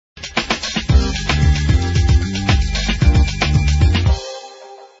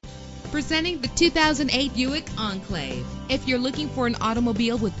Presenting the 2008 Buick Enclave. If you're looking for an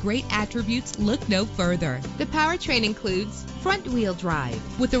automobile with great attributes, look no further. The powertrain includes front-wheel drive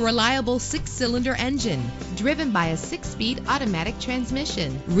with a reliable 6-cylinder engine driven by a 6-speed automatic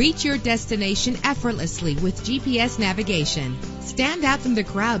transmission. Reach your destination effortlessly with GPS navigation. Stand out from the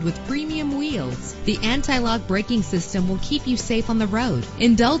crowd with premium wheels. The anti-lock braking system will keep you safe on the road.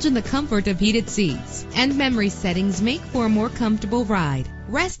 Indulge in the comfort of heated seats, and memory settings make for a more comfortable ride.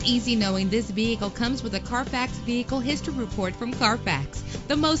 Rest easy knowing this vehicle comes with a Carfax Vehicle History Report from Carfax,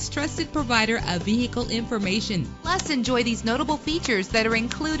 the most trusted provider of vehicle information. Plus, enjoy these notable features that are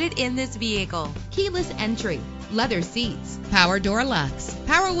included in this vehicle: keyless entry, leather seats, power door locks,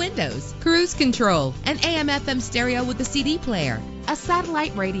 power windows, cruise control, an AM/FM stereo with a CD player, a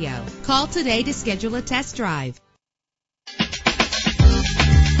satellite radio. Call today to schedule a test drive.